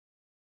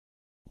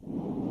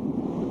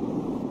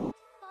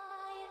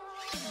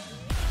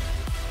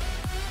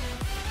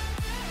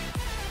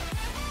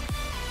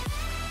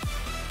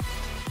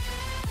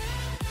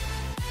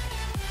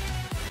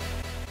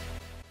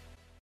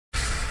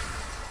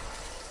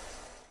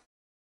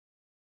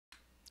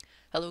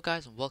Hello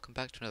guys and welcome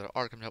back to another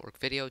Arkham Network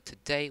video.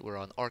 Today we're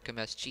on Arkham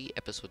SG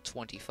episode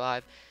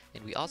 25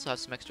 and we also have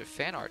some extra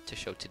fan art to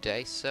show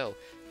today. So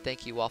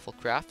thank you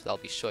Wafflecraft. I'll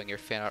be showing your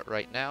fan art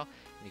right now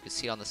and you can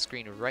see it on the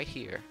screen right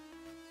here.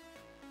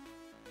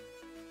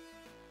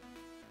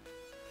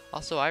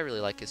 Also, I really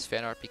like his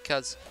fan art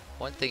because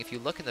one thing, if you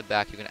look in the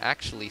back you can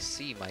actually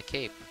see my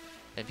cape.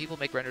 And people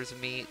make renders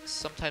of me,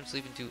 sometimes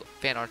they'll even do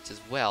fan arts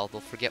as well. They'll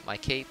forget my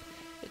cape.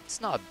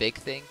 It's not a big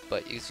thing,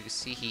 but as you can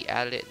see he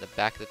added it in the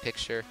back of the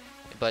picture.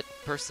 But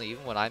personally,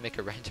 even when I make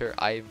a render,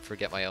 I even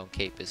forget my own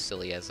cape, as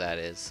silly as that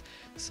is.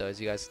 So as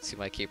you guys can see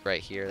my cape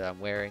right here that I'm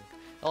wearing.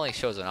 It only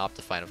shows an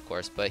Optifine, of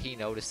course, but he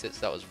noticed it,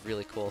 so that was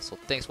really cool. So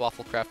thanks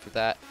Wafflecraft for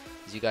that.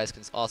 As you guys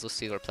can also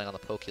see, we're playing on the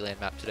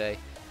Pokeland map today.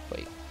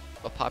 Wait,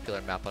 a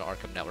popular map on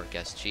Arkham Network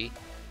SG.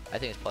 I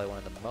think it's probably one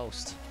of the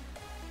most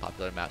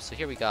popular maps. So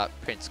here we got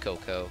Prince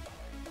Coco.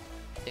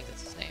 I think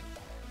that's his name.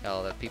 Got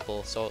a lot of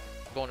people. So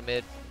we're going to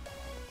mid.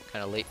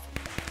 Kind of late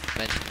to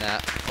mention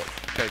that. But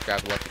try to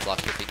grab a lucky block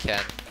if we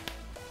can.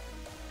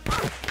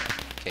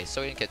 Okay,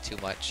 so we didn't get too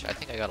much. I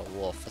think I got a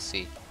wolf. Let's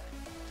see.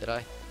 Did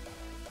I?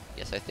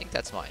 Yes, I think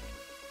that's mine.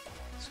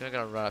 So we're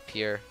gonna run up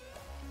here.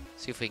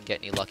 See if we can get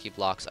any lucky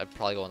blocks. I'm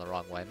probably going the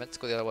wrong way. I meant to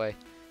go the other way,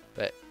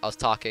 but I was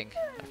talking.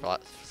 I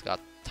forgot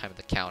time of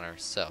the counter.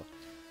 So,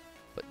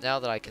 but now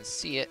that I can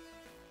see it,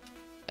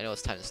 I know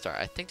it's time to start.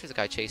 I think there's a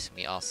guy chasing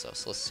me also.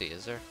 So let's see.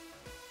 Is there?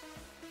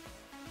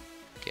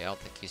 Okay, I don't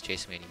think he's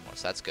chasing me anymore.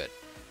 So that's good.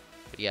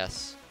 But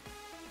yes,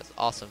 that's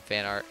awesome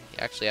fan art. He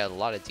actually had a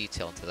lot of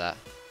detail into that.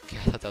 Okay,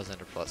 I thought that was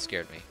Enderpearl. That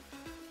scared me.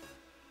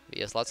 But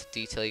yes, lots of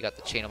detail. You got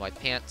the chain on my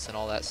pants and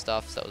all that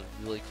stuff. So that was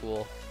really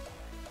cool.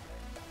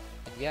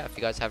 And yeah, if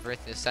you guys have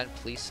anything to send,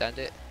 please send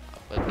it.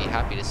 I'd be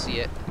happy to see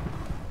it.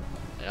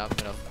 And I'm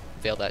gonna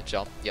fail that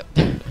jump. Yep.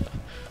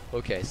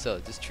 Okay, so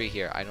this tree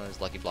here. I know there's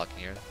lucky block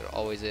in here. There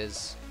always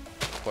is.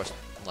 Of course,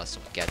 unless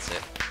someone gets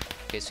it.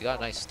 Okay, so you got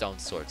a nice stone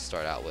sword to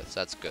start out with. So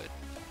that's good.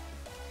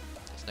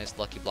 There's nice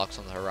lucky blocks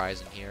on the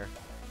horizon here.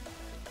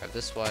 Grab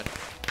this one.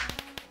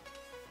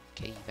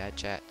 Okay, bad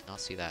chat. Did not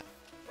see that.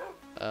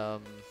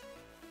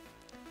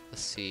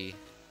 Let's see.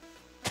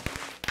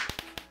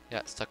 Yeah,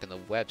 it's stuck in the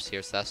webs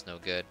here, so that's no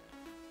good.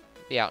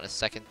 Be out in a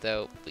second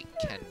though. We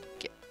can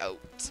get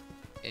out.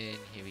 And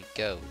here we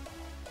go.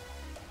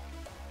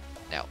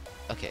 Now,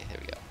 okay, there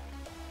we go.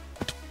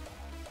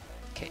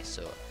 Okay,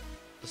 so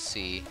let's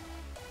see.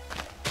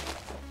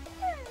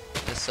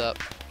 This up.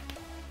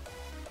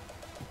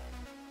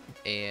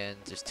 And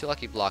there's 2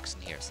 lucky blocks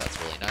in here, so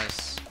that's really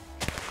nice.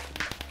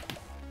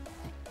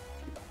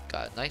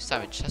 Got a nice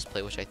diamond chest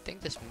plate, which I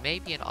think this may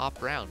be an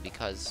op round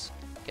because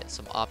getting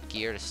some op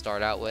gear to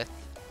start out with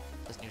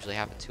doesn't usually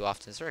happen too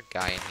often. Is there a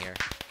guy in here?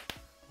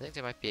 I think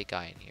there might be a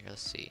guy in here.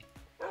 Let's see.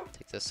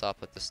 Take this up,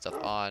 put this stuff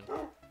on.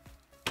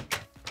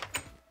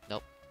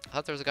 Nope. I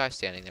thought there was a guy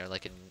standing there,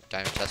 like in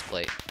diamond chest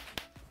plate.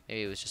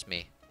 Maybe it was just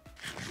me.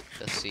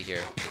 Let's see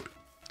here.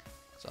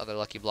 Some other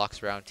lucky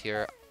blocks around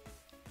here.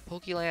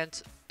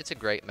 Pokeland, it's a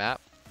great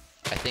map.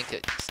 I think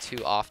it's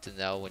too often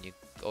though when you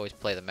always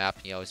play the map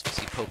and you always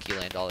see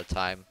Pokeland all the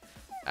time.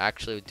 I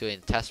actually was doing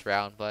a test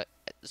round, but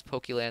it's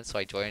Pokeland, so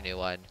I joined a new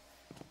one.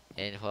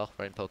 And well,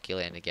 we're in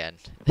Pokeland again.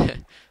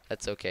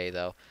 That's okay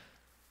though.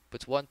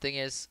 But one thing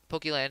is,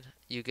 Pokeland,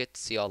 you get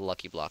to see all the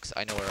lucky blocks.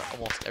 I know where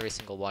almost every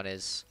single one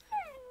is.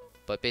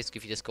 But basically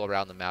if you just go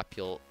around the map,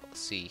 you'll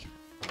see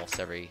almost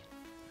every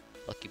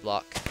lucky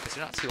block. Because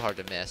they're not too hard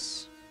to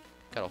miss.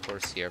 Got a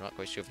horse here. I'm not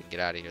quite sure if we can get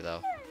out of here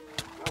though.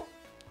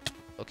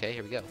 Okay,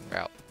 here we go. We're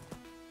out.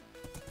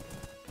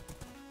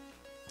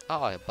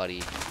 Oh,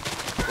 buddy.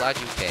 Glad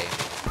you came.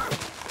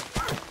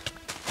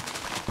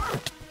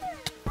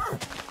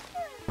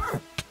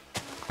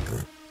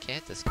 Can't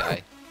hit this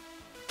guy.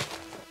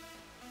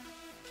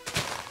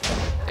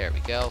 There we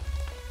go.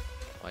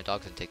 My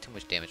dog didn't take too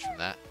much damage from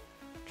that.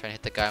 I'm trying to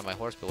hit the guy on my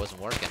horse, but it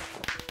wasn't working.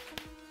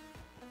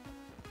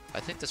 I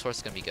think this horse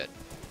is going to be good.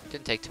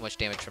 Didn't take too much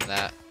damage from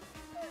that.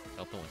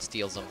 Nope, no one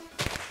steals him.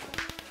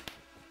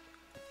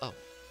 Oh.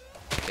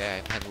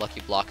 Okay, I had a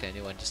lucky block and a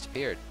new one just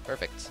appeared.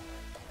 Perfect.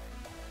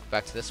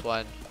 Back to this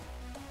one.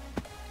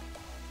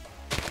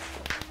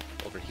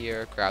 Over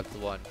here, grab the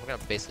one. We're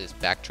gonna basically just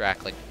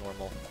backtrack like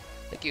normal,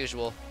 like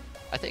usual.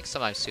 I think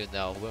sometime soon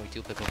though, when we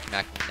do play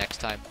Pokeland next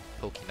time,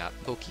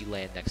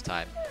 Pokeland next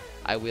time,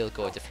 I will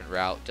go a different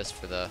route just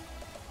for the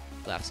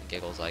laughs and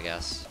giggles, I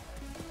guess.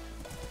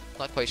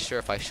 Not quite sure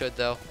if I should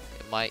though.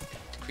 It might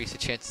decrease the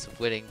chances of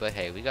winning, but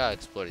hey, we gotta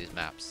explore these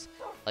maps.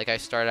 Like I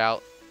started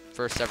out,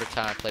 first ever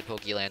time I played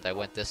Pokeland, I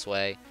went this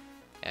way,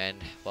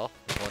 and well,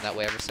 I've been going that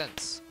way ever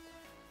since.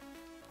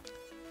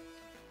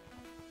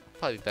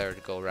 Probably better to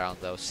go around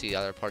though, see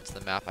other parts of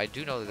the map. I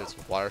do know that there's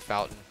a water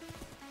fountain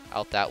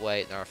out that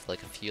way, and there are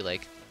like a few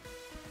like,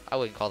 I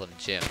wouldn't call them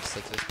gyms.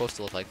 Like they're supposed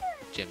to look like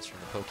gyms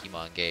from the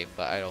Pokemon game,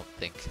 but I don't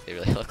think they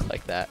really look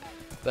like that.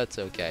 That's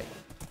okay.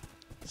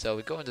 So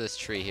we go into this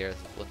tree here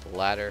with the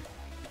ladder,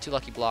 2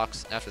 lucky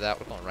blocks, and after that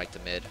we're going right to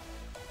mid.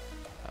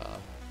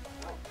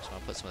 So I'm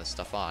gonna put some of this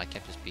stuff on. I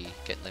can't just be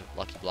getting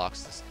lucky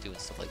blocks, just doing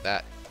stuff like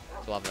that.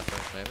 So I'm gonna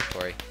finish my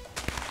inventory.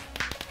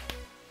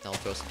 I'll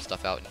throw some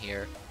stuff out in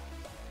here.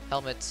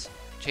 Helmets,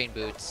 chain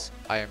boots,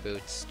 iron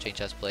boots, chain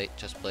chest plate.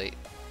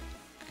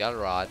 Got a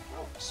rod,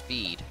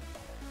 speed.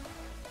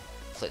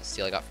 Flint and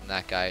steel I got from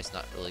that guy. It's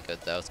not really good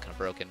though. It's kind of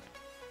broken.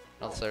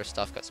 All this other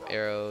stuff. Got some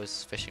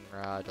arrows, fishing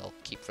rod. I'll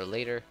keep for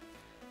later.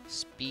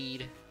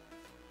 Speed.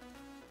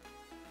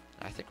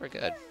 I think we're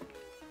good.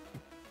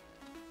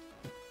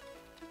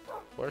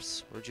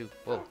 Horse, where'd you?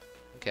 Whoa.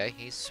 Okay,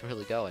 he's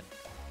really going.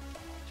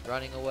 He's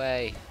running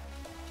away.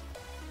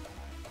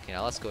 Okay,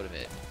 now let's go to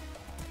mid.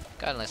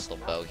 Got a nice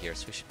little bow here,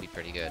 so we should be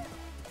pretty good.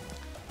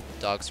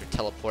 Dogs are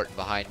teleporting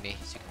behind me,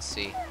 as you can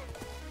see.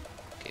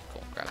 Okay,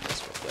 cool. Grab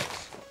this real quick.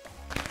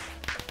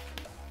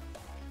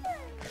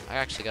 I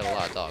actually got a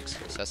lot of dogs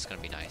here, so that's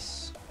gonna be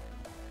nice.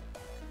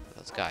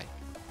 That's a guy.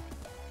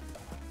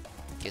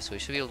 Okay, so we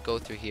should be able to go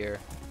through here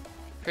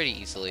pretty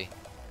easily.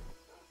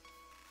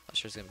 Not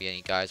sure there's gonna be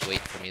any guys waiting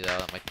for me though.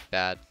 That might be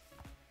bad.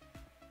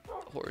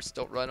 Horse,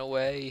 don't run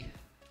away.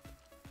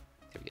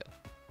 There we go.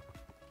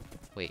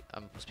 Wait,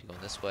 I'm supposed to be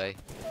going this way.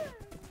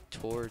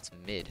 Towards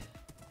mid.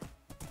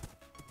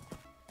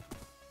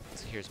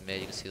 So here's mid.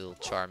 You can see a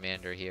little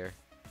Charmander here.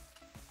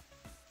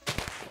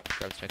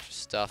 Grab some extra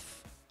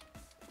stuff.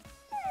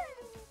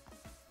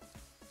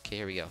 Okay,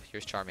 here we go.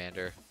 Here's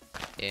Charmander.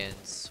 And,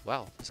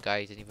 wow, this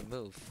guy didn't even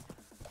move.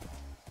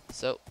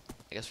 So,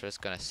 I guess we're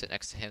just gonna sit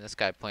next to him. This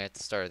guy playing at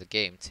the start of the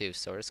game, too.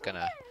 So we're just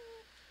gonna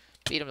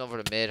beat him over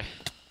to mid.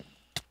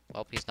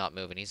 Well, he's not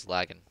moving. He's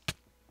lagging.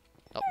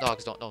 Oh,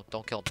 dogs, don't kill him.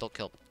 Don't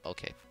kill him.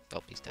 Okay.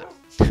 Oh, he's dead.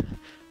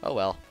 Oh,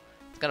 well.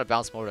 It's gonna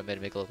bounce him over to mid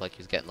and make it look like he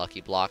was getting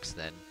lucky blocks.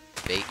 And then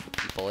bait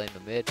people in the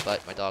mid.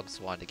 But my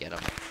dogs wanted to get him.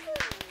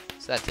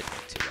 So that didn't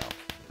work too well.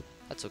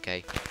 That's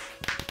okay.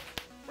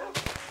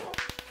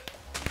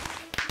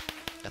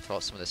 I throw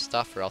out some of this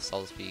stuff, or else I'll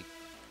just be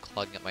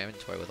clogging up my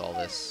inventory with all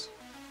this.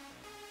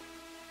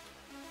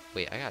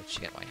 Wait, I gotta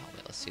enchant my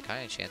helmet. Let's see, can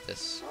I enchant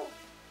this?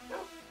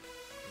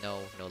 No,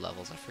 no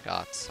levels, I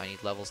forgot. I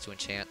need levels to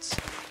enchant.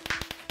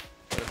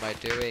 What am I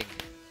doing?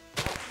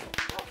 So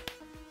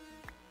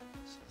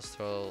let's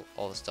throw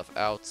all this stuff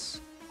out.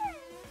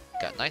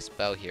 Got a nice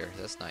bow here,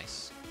 that's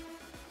nice.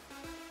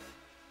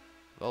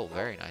 Oh,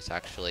 very nice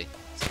actually.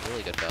 It's a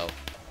really good bow.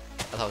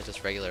 I thought it was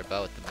just regular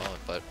bow at the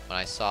moment, but when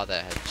I saw that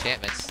it had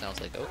enchantments, I was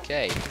like,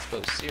 okay, this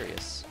bow's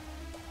serious.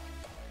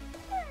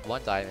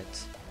 1 diamond,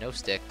 no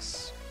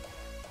sticks.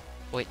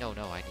 Wait, no,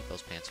 I need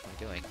those pants. What am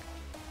I doing?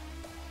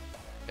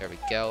 There we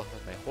go.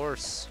 With my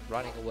horse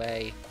running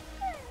away.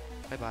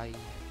 Bye-bye.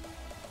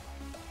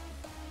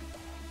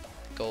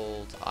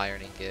 Gold,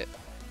 iron ingot,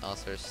 all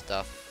sort of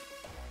stuff.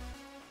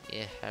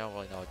 Yeah, I don't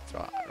really know what to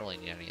throw. I don't really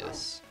need any of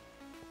this.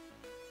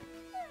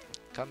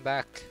 Come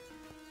back.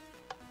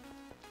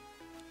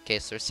 Okay,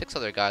 so there's 6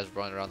 other guys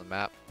running around the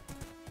map,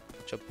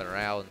 jumping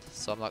around,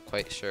 so I'm not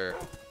quite sure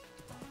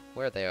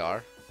where they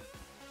are.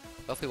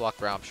 But if we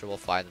walk around, I'm sure we'll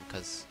find them,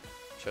 because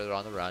I'm sure they're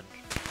on the run.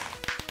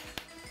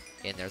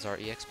 And there's our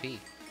EXP.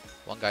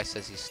 One guy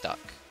says he's stuck.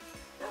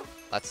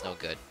 That's no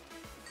good.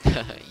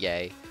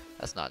 Yay.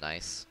 That's not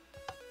nice.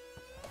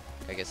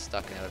 I get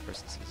stuck and the other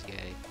person says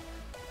yay.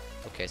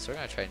 Okay, so we're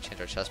going to try and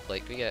enchant our chest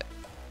plate. Can we get...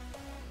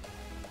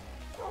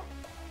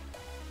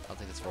 I don't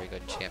think that's very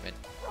good enchantment.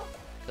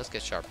 Let's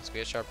get sharpness. Can we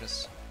get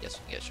sharpness? Yes,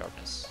 we can get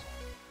sharpness.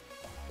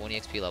 1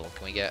 EXP level.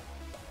 Can we get...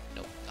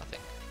 Nope, nothing.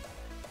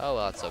 Oh,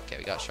 well, that's okay.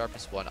 We got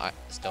sharpness 1,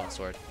 stone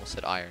sword. We'll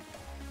set iron.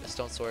 The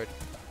stone sword.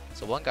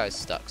 So one guy's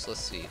stuck, so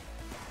let's see.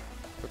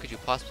 Where could you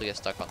possibly get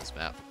stuck on this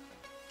map?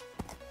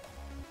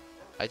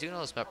 I do know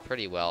this map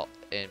pretty well,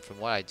 and from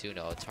what I do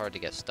know, it's hard to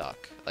get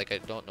stuck. Like, I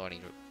don't know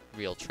any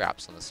real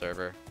traps on the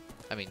server.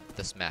 I mean,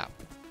 this map.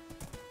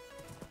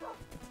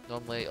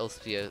 Normally, it'll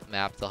be a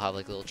map, they'll have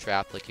like a little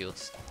trap, like you'll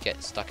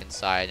get stuck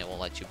inside and it won't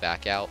let you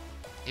back out.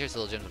 Here's the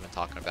little gyms I've been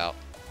talking about.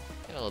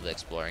 Doing a little bit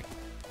exploring.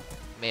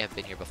 May have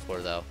been here before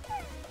though.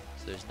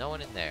 So there's no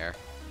one in there.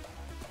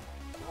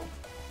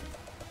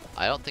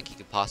 I don't think you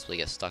could possibly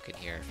get stuck in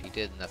here. If you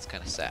did, then that's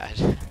kind of sad.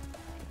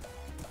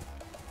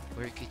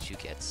 Where could you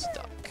get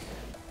stuck?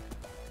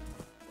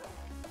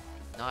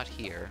 Not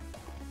here.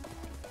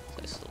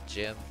 Nice little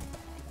gym.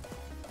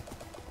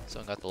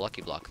 Someone got the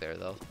lucky block there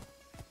though.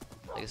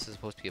 I guess this is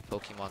supposed to be a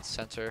Pokemon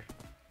Center.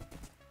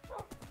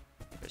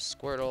 There's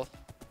Squirtle.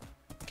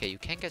 Okay, you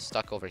can get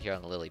stuck over here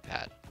on the lily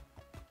pad.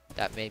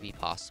 That may be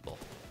possible.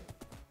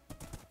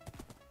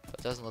 But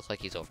it doesn't look like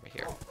he's over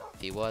here.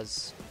 If he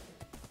was,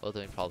 well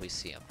then we'd probably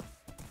see him.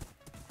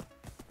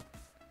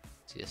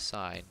 See a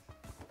sign.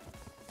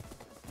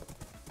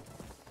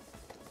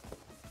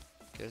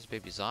 Okay, there's a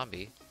baby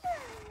zombie.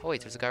 Oh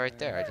wait, there's a guy right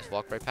there. I just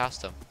walked right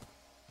past him.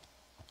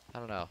 I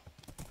don't know.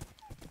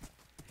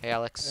 Hey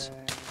Alex.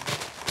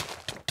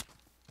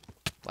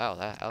 Wow,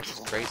 that Alex is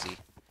crazy.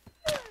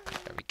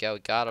 There we go, we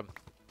got him.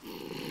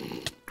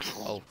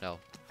 Oh no.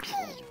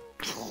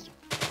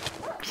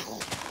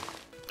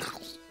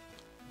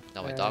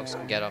 No, my dogs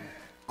can get him.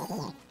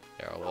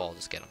 There, we'll all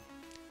just get him.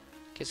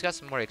 Okay, so we got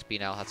some more XP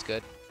now, that's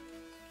good.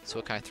 So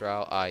what can I throw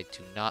out? I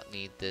do not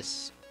need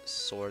this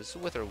sword. It's a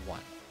Wither 1.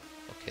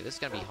 Okay, this is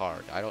gonna be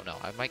hard. I don't know.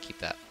 I might keep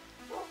that.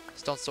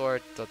 Stone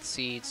sword, throw out the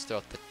seeds, throw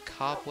out the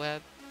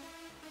cobweb.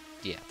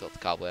 Yeah, throw out the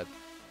cobweb.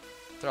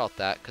 Throw out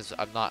that, because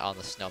I'm not on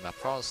the snow map.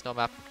 If I'm on the snow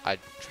map, I'd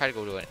try to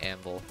go to an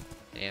anvil,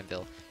 and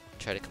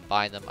try to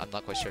combine them. I'm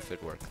not quite sure if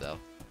it would work, though.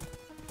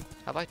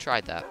 Have I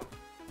tried that?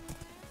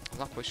 I'm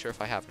not quite sure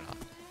if I have or not.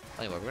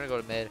 Anyway, we're going to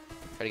go to mid,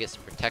 try to get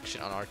some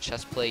protection on our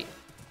chest plate.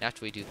 And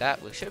after we do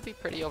that, we should be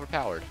pretty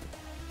overpowered.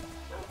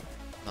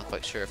 I'm not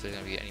quite sure if there's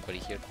going to be anybody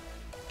here.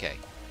 Okay.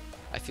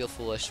 I feel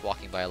foolish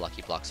walking by a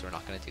lucky block, so we're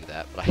not going to do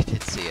that, but I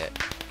did see it.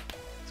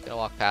 I was going to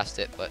walk past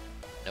it, but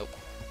nope.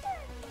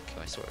 Okay,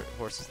 my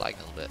horse is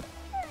lagging a little bit.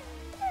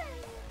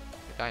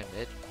 The guy in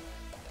mid?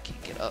 I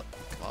can't get up.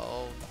 Come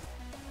on.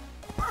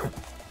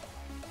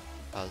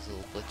 Oh, it's a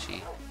little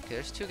glitchy. Okay,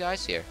 there's two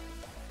guys here.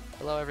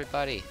 Hello,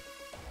 everybody.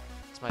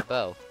 It's my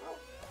bow.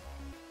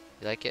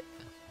 You like it?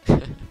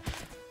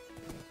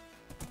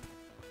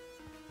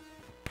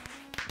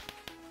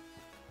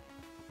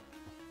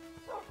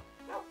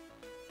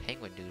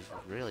 Penguin dude's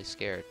really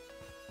scared.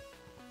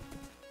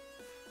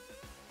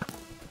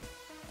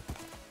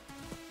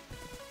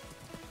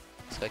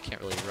 This guy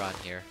can't really run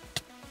here.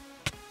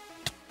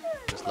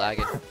 Just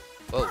lagging.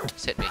 Whoa,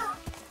 just hit me.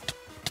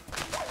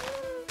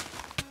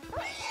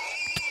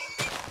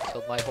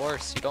 Killed my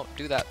horse. You don't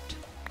do that.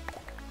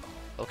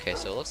 Okay,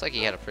 so it looks like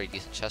he had a pretty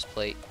decent chest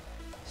plate.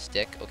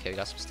 Stick. Okay, we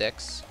got some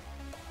sticks.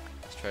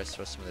 Let's try to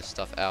throw some of this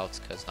stuff out,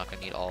 because not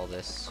gonna need all of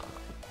this.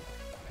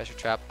 Pressure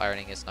trap,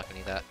 ironing is not gonna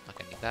need that. Not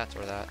gonna need that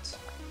or that.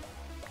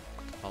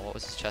 Come on, what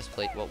was his chest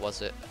plate? What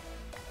was it?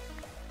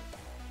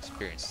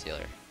 Experience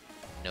stealer.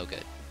 No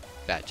good.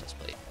 Bad chest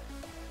plate.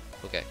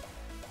 Okay.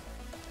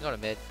 Go to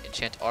mid,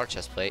 enchant our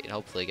chest plate, and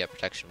hopefully get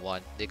protection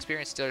 1. The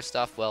experience stealer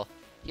stuff, well,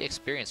 he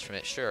experienced from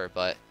it, sure,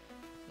 but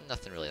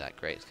nothing really that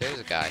great. Okay, there's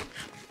a guy.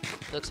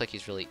 He looks like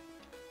he's really...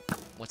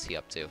 What's he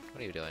up to?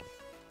 What are you doing?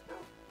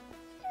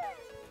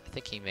 I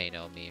think he may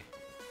know me.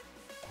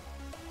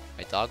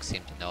 My dogs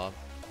seem to know him.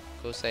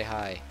 Go say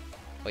hi.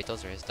 Wait,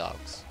 those are his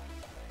dogs.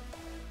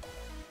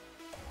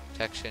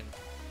 Protection.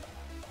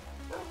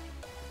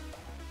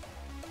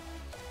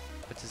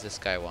 What does this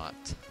guy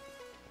want?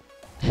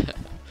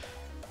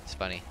 It's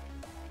funny.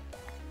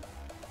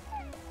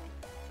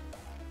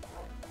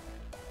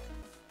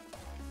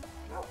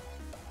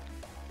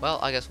 Well,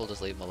 I guess we'll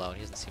just leave him alone.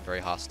 He doesn't seem very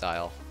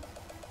hostile.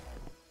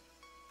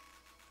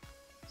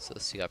 So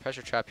let's see, got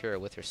pressure trap here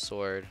with her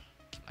sword.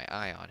 Keep my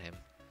eye on him.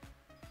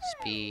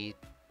 Speed.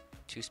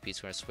 2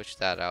 speeds. We're going to switch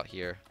that out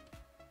here.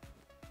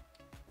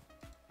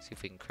 See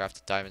if we can craft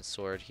a diamond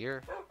sword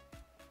here.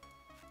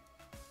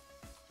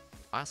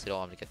 Honestly, don't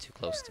want him to get too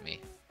close to me.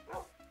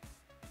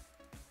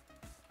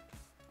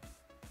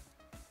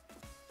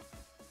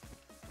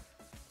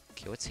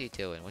 Okay, what's he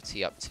doing? What's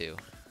he up to?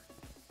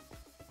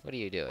 What are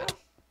you doing?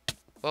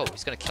 Whoa,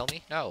 he's gonna kill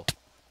me? No.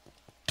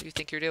 What do you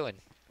think you're doing?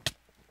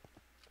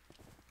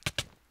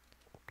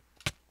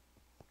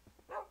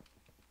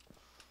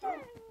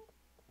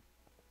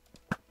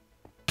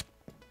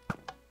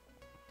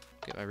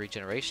 Get my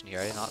regeneration here.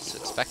 I did not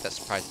expect that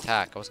surprise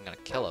attack. I wasn't gonna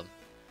kill him.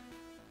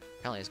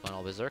 Apparently he's going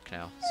all berserk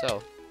now.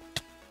 So,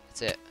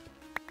 that's it.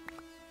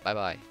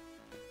 Bye-bye.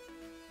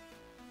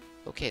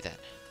 Okay then.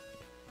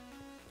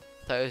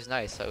 Thought it was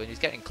nice. So when he's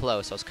getting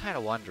close, I was kind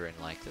of wondering,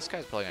 like, this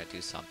guy's probably gonna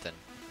do something.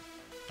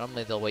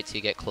 Normally they'll wait till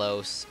you get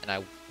close, and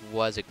I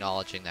was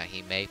acknowledging that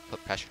he may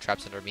put pressure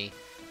traps under me.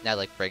 Now,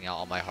 like, bring out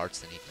all my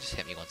hearts, and he can just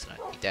hit me once and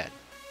I'd be dead.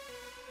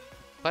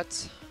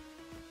 But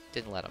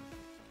didn't let him.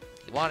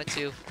 He wanted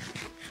to.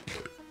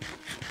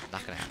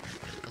 Not gonna happen.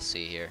 Let's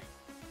see here.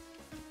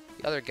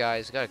 The other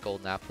guys got a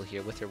golden apple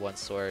here with your 1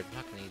 sword.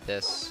 Not gonna need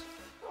this.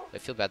 I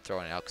feel bad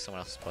throwing it out because someone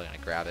else is probably gonna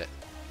grab it.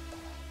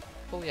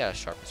 But we got a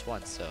sharpest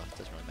 1, so it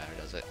doesn't really matter,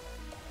 does it?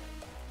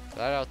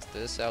 Throw that out.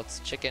 This out's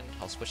chicken.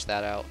 I'll switch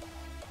that out.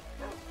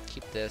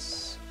 Keep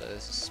this.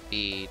 This is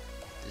speed.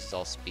 This is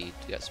all speed.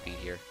 We got speed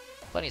here.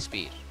 Plenty of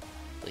speed.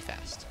 Really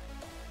fast.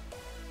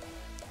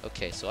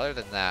 Okay, so other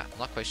than that, I'm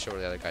not quite sure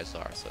where the other guys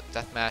are. So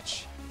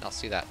deathmatch. I'll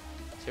see that.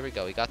 So here we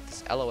go. We got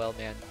this LOL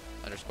man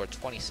underscore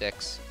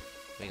 26.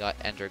 We got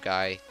Ender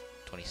guy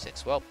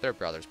 26. Well, they're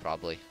brothers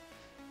probably.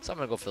 So I'm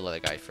gonna go for the other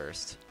guy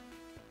first.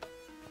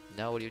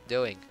 No, what are you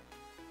doing?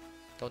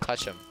 Don't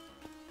touch him.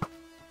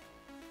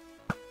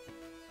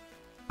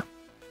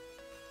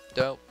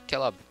 Don't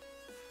kill him.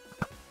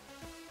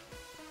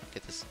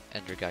 Get this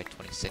Ender guy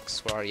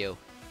 26. Where are you?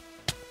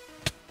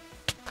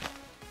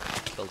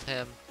 Killed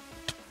him.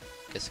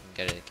 Guess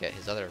I can get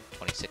his other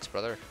 26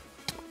 brother.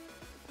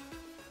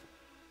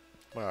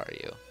 Where are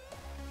you?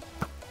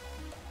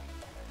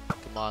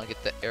 Come on,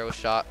 get the arrow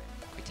shot.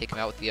 Can we take him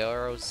out with the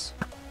arrows?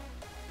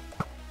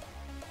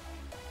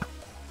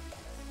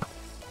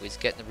 He's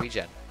getting the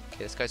regen.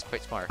 Okay, this guy's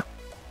quite smart.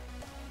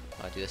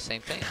 I'm gonna do the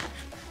same thing.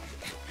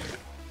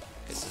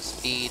 Get some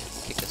speed,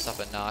 kick this up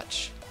a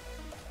notch.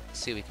 Let's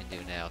see what we can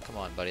do now. Come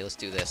on, buddy, let's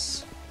do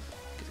this.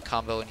 Get the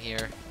combo in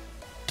here.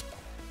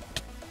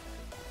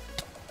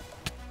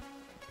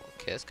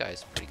 Okay, this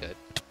guy's pretty good.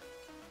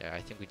 Yeah,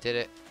 I think we did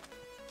it.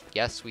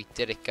 Yes, we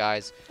did it,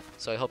 guys.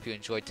 So I hope you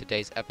enjoyed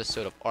today's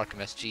episode of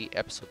Arkham SG,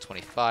 episode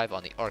 25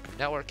 on the Arkham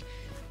Network.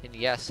 And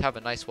yes, have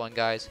a nice one,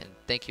 guys. And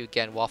thank you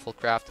again,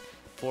 Wafflecraft,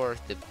 for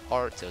the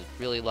art. I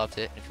really loved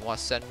it. If you want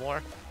to send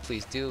more,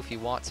 please do if you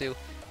want to.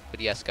 But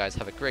yes, guys,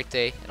 have a great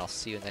day, and I'll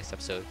see you in the next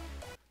episode.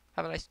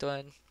 Have a nice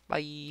one.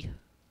 Bye.